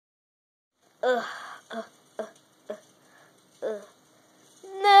uh, uh, uh, uh, uh.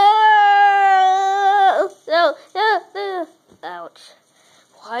 No! No! No! No! Ouch.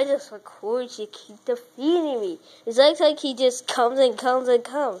 Why does Mcoolyoshi keep defeating me? It's like he just comes and comes and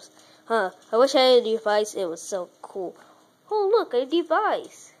comes. Huh. I wish I had a device. It was so cool. Oh, look, a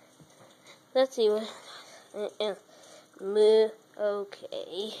device. Let's see what...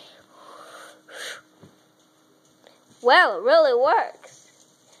 Okay. Well, it really works.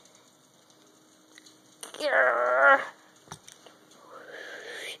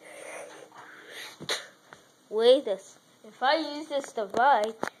 Wait this. If I use this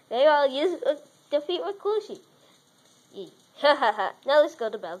device, maybe I'll defeat Mcoolyoshi. Ha ha ha. Now let's go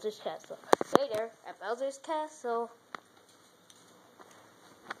to Bowser's Castle. Later, at Bowser's Castle.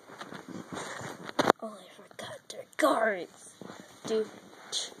 Oh, I forgot their guards.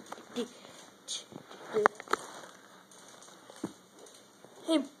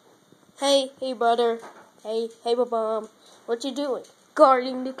 Hey, brother. Hey, mom. What you doing?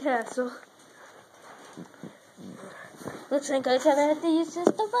 Guarding the castle. Looks like I kinda have to use this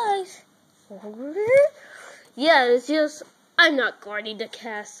device. Yeah, it's just, I'm not guarding the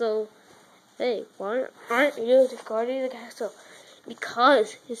castle. Hey, why aren't you guarding the castle?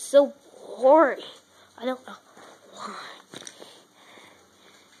 Because it's so boring. I don't know why.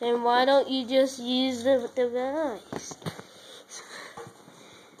 Then why don't you just use the device?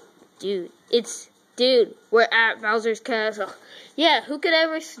 Dude, we're at Bowser's Castle. Yeah, who could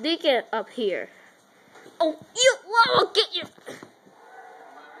ever sneak it up here? Oh, I'll get you.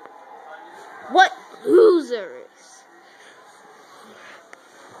 What losers?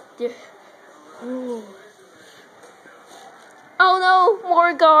 Oh no,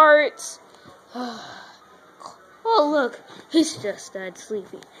 more guards. Oh look, he's just dead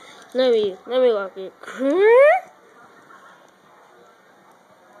sleepy. Let me lock it.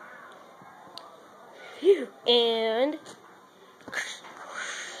 And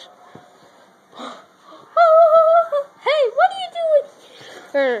hey, what are you doing?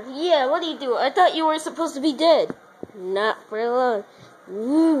 Yeah, what are you doing? I thought you were supposed to be dead. Not for long.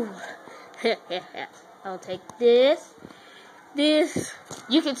 Ooh. I'll take this.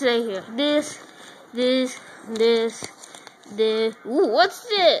 You can stay here. This. Ooh, what's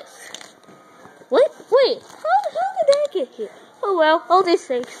this? Wait. How did that get here? Oh well, I'll just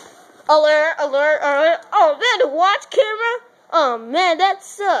say. Alert. Oh man, the watch camera? Oh man, that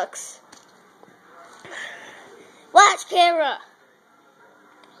sucks. Watch camera.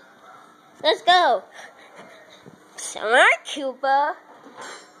 Let's go. Smart Koopa.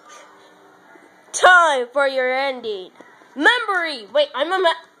 Time for your ending. Memory. Wait, I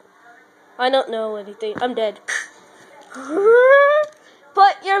don't know anything. I'm dead.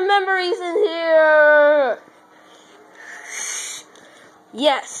 Put your memories in here.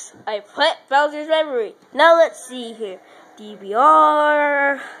 Yes, I put Bowser's memory. Now let's see here.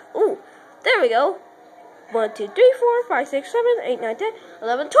 DVR. Ooh, there we go. 1, 2, 3, 4, 5, 6, 7, 8, 9, 10,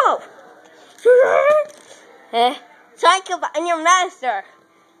 11, 12. Thank you, I'm your master.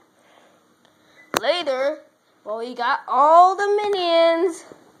 Later, well, we got all the minions.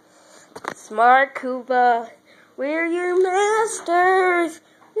 Smart Koopa, we're your masters.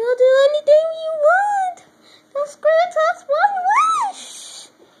 We'll do anything you want. Just grant us one wish.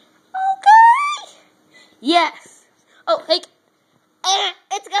 Okay? Yes. Oh, hey.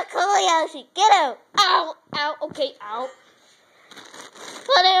 It's Mcoolyoshi. Get out. Ow. Okay, ow.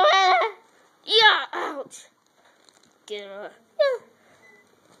 Yeah, ouch. Get out. Yeah.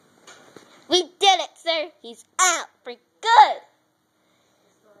 We did it, sir. He's out for good.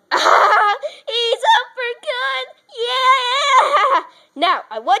 He's up for good. Yeah. Now,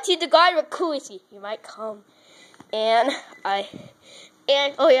 I want you to guard Mcoolyoshi. You might come. And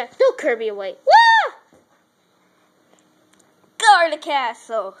oh yeah, don't Kirby away. Woo! Guard the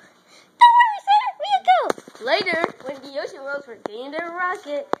castle. Don't worry, sir. We'll go. Later, when Yoshi rolls for getting their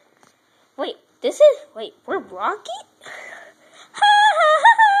rocket. Wait, we're rocket?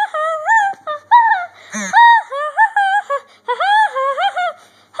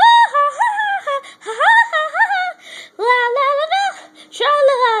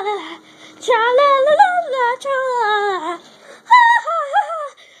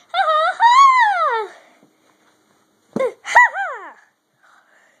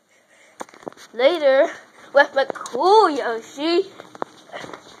 Later, with Mcoolyoshi.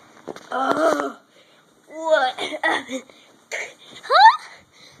 What happened? Huh?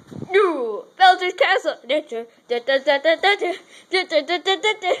 No, Bowser's Castle.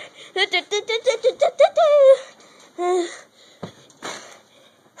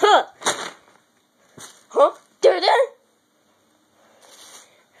 Huh? There.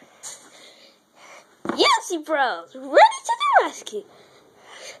 Mcoolyoshi Bros, ready to the rescue.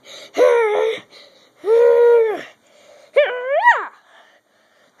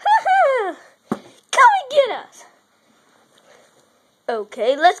 Come and get us.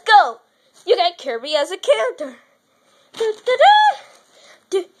 Okay, let's go. You got Kirby as a character.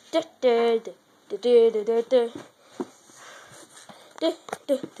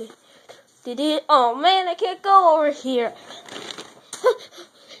 Oh man, I can't go over here.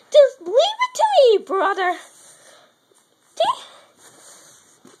 Just leave it to me, brother.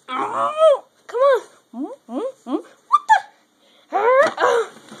 Oh, come on. What the?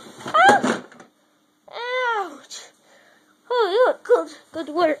 Ouch. Oh, you look good. Good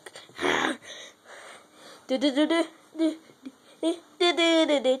work.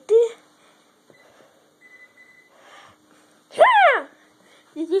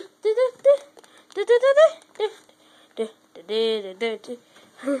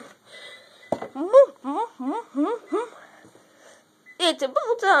 It's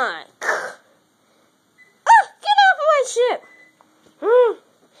about time. Get off of my ship.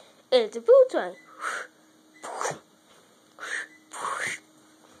 It's about time.